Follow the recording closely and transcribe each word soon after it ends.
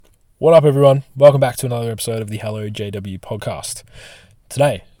What up, everyone? Welcome back to another episode of the Hello JW podcast.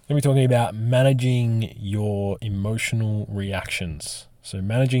 Today, I'm going to be talking about managing your emotional reactions. So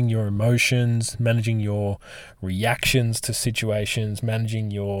managing your emotions, managing your reactions to situations,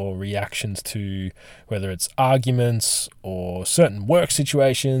 managing your reactions to whether it's arguments or certain work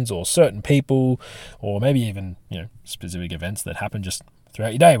situations or certain people or maybe even, specific events that happen just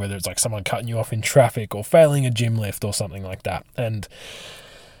throughout your day, whether it's like someone cutting you off in traffic or failing a gym lift or something like that. And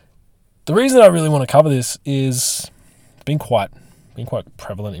the reason I really want to cover this is been quite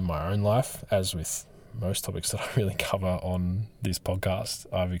prevalent in my own life, as with most topics that I really cover on this podcast.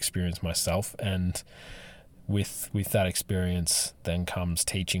 I've experienced myself, and with that experience then comes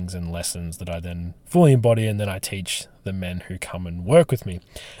teachings and lessons that I then fully embody, and then I teach the men who come and work with me.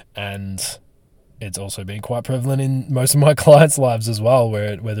 And it's also been quite prevalent in most of my clients' lives as well,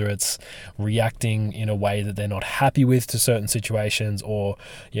 whether it's reacting in a way that they're not happy with to certain situations or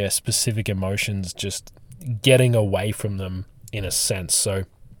specific emotions, just getting away from them in a sense. So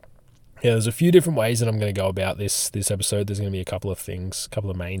there's a few different ways that I'm going to go about this episode. There's going to be a couple of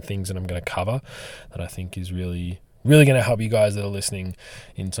main things that I'm going to cover that I think is really going to help you guys that are listening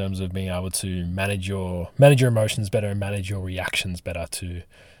in terms of being able to manage your emotions better and manage your reactions better to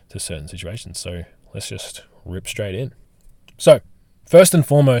certain situations. So let's just rip straight in. So first and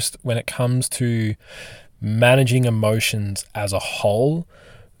foremost, when it comes to managing emotions as a whole,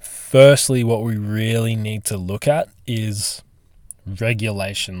 firstly, what we really need to look at is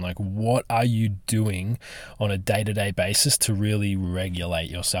regulation. Like, what are you doing on a day-to-day basis to really regulate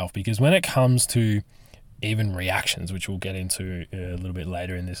yourself? Because when it comes to even reactions, which we'll get into a little bit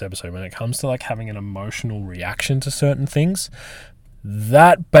later in this episode, when it comes to like having an emotional reaction to certain things,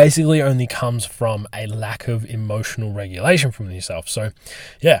 that basically only comes from a lack of emotional regulation from yourself. So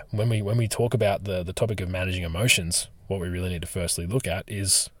when we talk about the topic of managing emotions, what we really need to firstly look at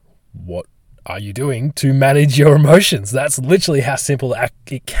is, what are you doing to manage your emotions? That's literally how simple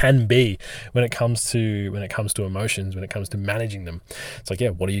it can be when it comes to emotions, when it comes to managing them. It's like,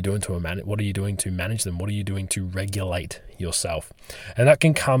 what are you doing to manage them? What are you doing to regulate yourself? And that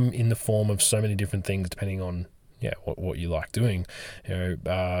can come in the form of so many different things depending on what you like doing.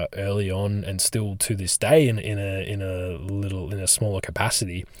 Early on and still to this day in a smaller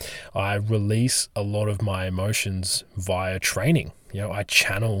capacity, I release a lot of my emotions via training. I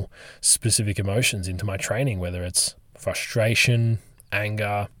channel specific emotions into my training, whether it's frustration,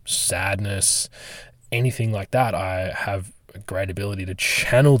 anger, sadness, anything like that. I have a great ability to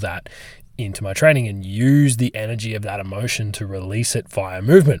channel that into my training and use the energy of that emotion to release it via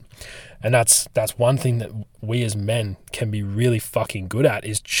movement. And that's one thing that we as men can be really fucking good at,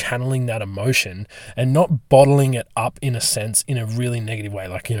 is channeling that emotion and not bottling it up in a sense in a really negative way.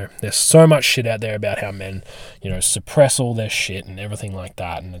 Like, there's so much shit out there about how men, suppress all their shit and everything like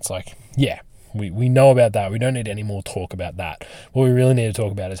that. And it's like, we know about that. We don't need any more talk about that. What we really need to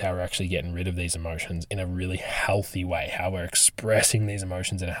talk about is how we're actually getting rid of these emotions in a really healthy way, how we're expressing these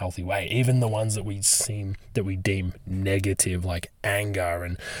emotions in a healthy way, even the ones that we deem negative, like anger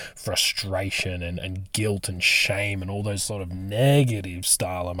and frustration and guilt and shame and all those sort of negative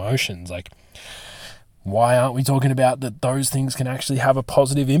style emotions. Like, why aren't we talking about that those things can actually have a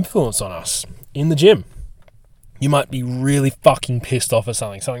positive influence on us in the gym? You might be really fucking pissed off at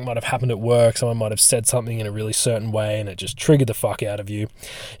something. Something might have happened at work. Someone might have said something in a really certain way and it just triggered the fuck out of you.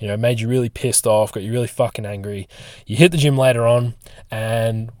 Made you really pissed off, got you really fucking angry. You hit the gym later on,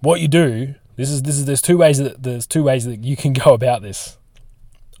 and what you do, there's two ways that you can go about this.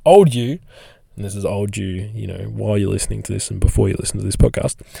 Old you, and this is old you, while you're listening to this and before you listen to this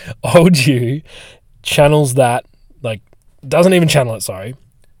podcast, old you channels that, doesn't even channel it, sorry.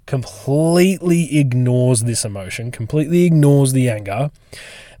 Completely ignores this emotion, completely ignores the anger,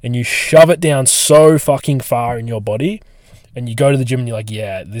 and you shove it down so fucking far in your body, and you go to the gym and you're like,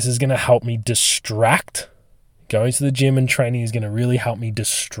 this is going to help me distract. Going to the gym and training is going to really help me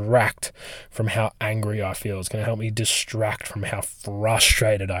distract from how angry I feel. It's going to help me distract from how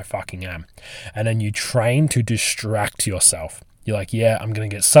frustrated I fucking am. And then you train to distract yourself. You're like, I'm going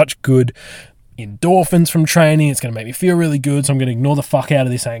to get such good endorphins from training. It's going to make me feel really good, so I'm going to ignore the fuck out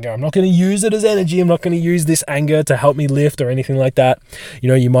of this anger. I'm not going to use it as energy. I'm not going to use this anger to help me lift or anything like that.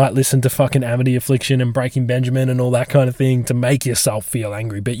 You might listen to fucking Amity Affliction and Breaking Benjamin and all that kind of thing to make yourself feel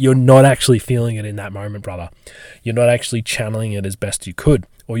angry, but you're not actually feeling it in that moment, brother. You're not actually channeling it as best you could.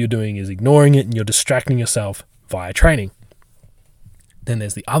 All you're doing is ignoring it, and you're distracting yourself via training. Then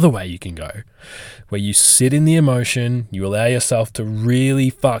there's the other way you can go, where you sit in the emotion, you allow yourself to really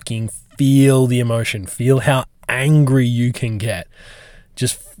fucking feel the emotion, feel how angry you can get.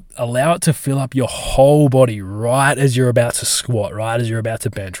 Just allow it to fill up your whole body right as you're about to squat, right as you're about to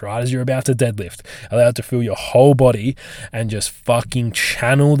bench, right as you're about to deadlift. Allow it to fill your whole body and just fucking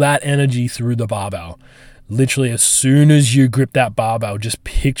channel that energy through the barbell. Literally, as soon as you grip that barbell, just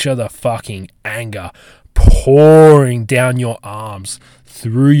picture the fucking anger pouring down your arms,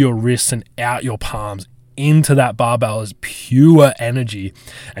 through your wrists and out your palms, into that barbell as pure energy,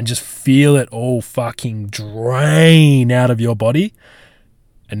 and just feel it all fucking drain out of your body.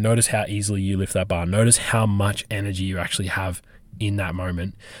 And notice how easily you lift that bar. Notice how much energy you actually have in that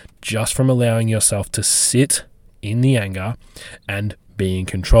moment, just from allowing yourself to sit in the anger and be in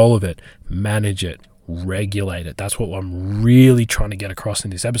control of it, manage it, regulate it. That's what I'm really trying to get across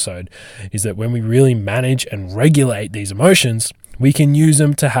in this episode, is that when we really manage and regulate these emotions, we can use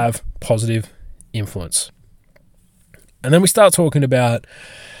them to have positive influence. And then we start talking about,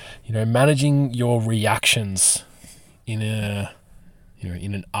 managing your reactions in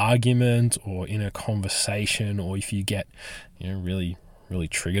an argument or in a conversation, or if you get, really, really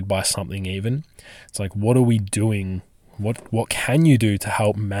triggered by something even. It's like, what are we doing? What can you do to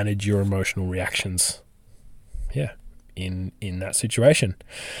help manage your emotional reactions? Yeah, in that situation.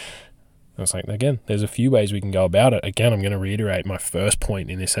 I was like, again, there's a few ways we can go about it. Again, I'm going to reiterate my first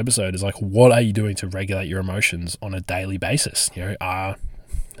point in this episode is like, what are you doing to regulate your emotions on a daily basis?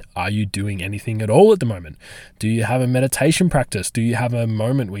 Are you doing anything at all at the moment? Do you have a meditation practice? Do you have a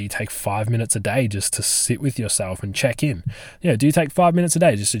moment where you take 5 minutes a day just to sit with yourself and check in? Do you take 5 minutes a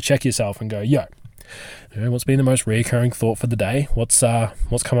day just to check yourself and go, what's been the most recurring thought for the day? What's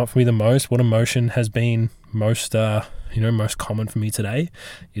come up for me the most? What emotion has been most common for me today?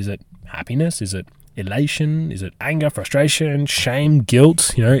 Is it happiness? Is it elation? Is it anger, frustration, shame,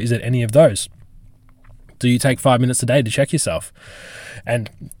 guilt? Is it any of those? Do you take 5 minutes a day to check yourself? And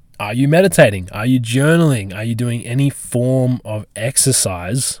are you meditating? Are you journaling? Are you doing any form of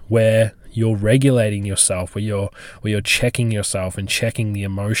exercise where you're regulating yourself, where you're checking yourself and checking the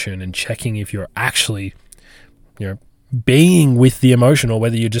emotion and checking if you're actually, being with the emotion, or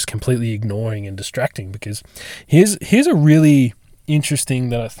whether you're just completely ignoring and distracting? Because here's a really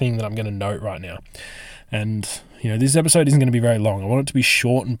interesting thing that I'm going to note right now. And, this episode isn't going to be very long. I want it to be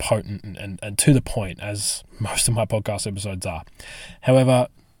short and potent and to the point, as most of my podcast episodes are. However,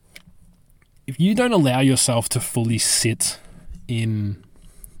 if you don't allow yourself to fully sit in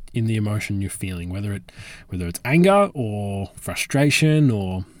the emotion you're feeling, whether it's anger or frustration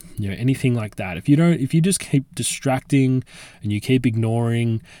or anything like that, if you just keep distracting and you keep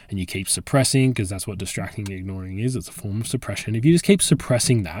ignoring and you keep suppressing, because that's what distracting and ignoring is, it's a form of suppression. If you just keep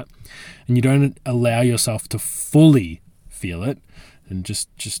suppressing that and you don't allow yourself to fully feel it, and just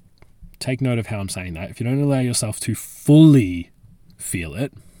take note of how I'm saying that, if you don't allow yourself to fully feel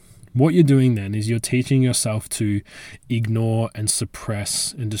it, what you're doing then is you're teaching yourself to ignore and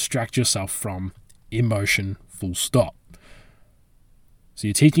suppress and distract yourself from emotion, full stop. So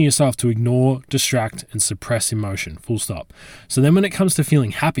you're teaching yourself to ignore, distract, and suppress emotion, full stop. So then when it comes to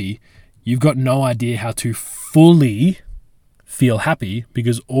feeling happy, you've got no idea how to fully feel happy,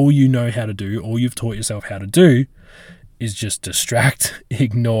 because all you know how to do, all you've taught yourself how to do, is just distract,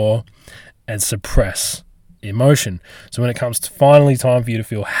 ignore, and suppress emotion. So when it comes to finally time for you to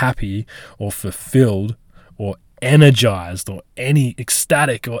feel happy or fulfilled or energized or any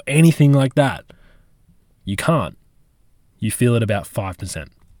ecstatic or anything like that, you can't. You feel it about 5%,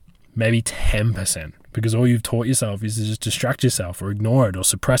 maybe 10%, because all you've taught yourself is to just distract yourself or ignore it or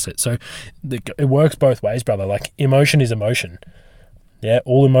suppress it. So it works both ways, brother. Like, emotion is emotion. Yeah,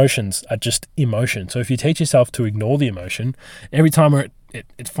 all emotions are just emotion. So if you teach yourself to ignore the emotion, every time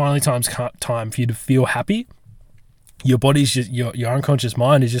it's finally time for you to feel happy, your body's just, your unconscious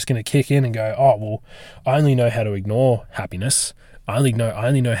mind is just going to kick in and go, oh, well, I only know how to ignore happiness. I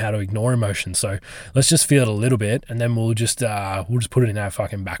only know how to ignore emotion. So let's just feel it a little bit, and then we'll just put it in our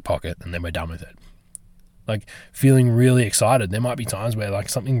fucking back pocket, and then we're done with it. Like, feeling really excited. There might be times where like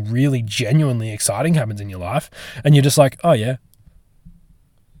something really genuinely exciting happens in your life, and you're just like, oh yeah,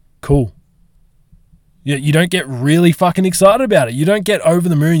 cool. You don't get really fucking excited about it. You don't get over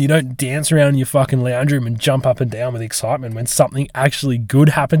the moon. You don't dance around in your fucking lounge room and jump up and down with excitement when something actually good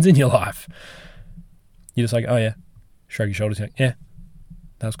happens in your life. You're just like, oh yeah. Shrug your shoulders, like, yeah,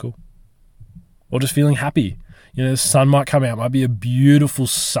 that was cool. Or just feeling happy. The sun might come out, might be a beautiful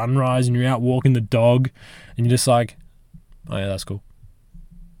sunrise, and you're out walking the dog, and you're just like, oh yeah, that's cool.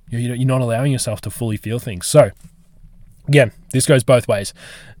 You're not allowing yourself to fully feel things. So, again, this goes both ways.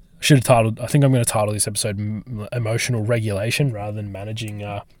 I think I'm going to title this episode Emotional Regulation rather than managing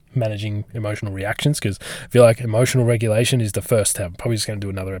emotional reactions, because I feel like emotional regulation is the first step. I'm probably just going to do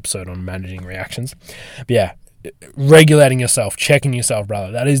another episode on managing reactions. But yeah, regulating yourself, checking yourself,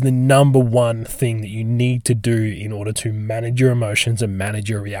 brother. That is the number one thing that you need to do in order to manage your emotions and manage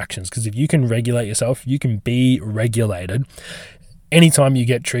your reactions. Because if you can regulate yourself, you can be regulated. Anytime you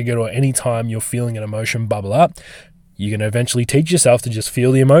get triggered or anytime you're feeling an emotion bubble up, you're going to eventually teach yourself to just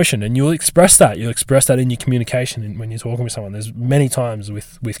feel the emotion, and you'll express that. You'll express that in your communication and when you're talking with someone. There's many times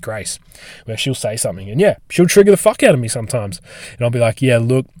with Grace where she'll say something and she'll trigger the fuck out of me sometimes. And I'll be like,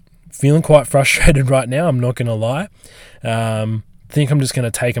 look, feeling quite frustrated right now, I'm not going to lie. Think I'm just going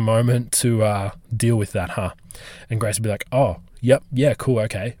to take a moment to deal with that, huh? And Grace will be like, oh, yep, yeah, cool,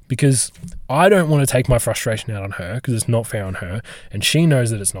 okay. Because I don't want to take my frustration out on her because it's not fair on her. And she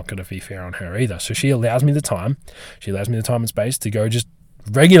knows that it's not going to be fair on her either. So she allows me the time. She allows me the time and space to go just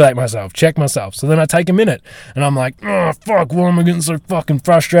regulate myself, check myself. So then I take a minute and I'm like, oh, fuck, why am I getting so fucking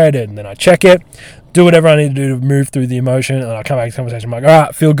frustrated? And then I check it, do whatever I need to do to move through the emotion, and I come back to the conversation. I'm like, all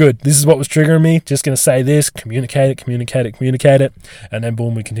right, feel good. This is what was triggering me. Just going to say this, communicate it, and then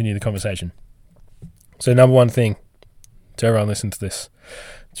boom, we continue the conversation. So number one thing to everyone listen to this,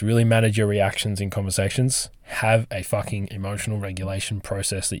 to really manage your reactions in conversations, have a fucking emotional regulation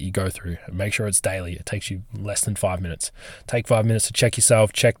process that you go through. And make sure it's daily. It takes you less than 5 minutes. Take 5 minutes to check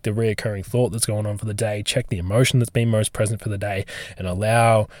yourself, check the reoccurring thought that's going on for the day, check the emotion that's been most present for the day, and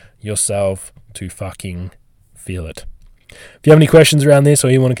allow yourself to fucking feel it. If you have any questions around this, or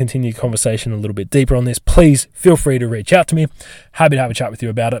you want to continue the conversation a little bit deeper on this, please feel free to reach out to me. Happy to have a chat with you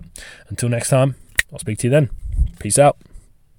about it. Until next time, I'll speak to you then. Peace out.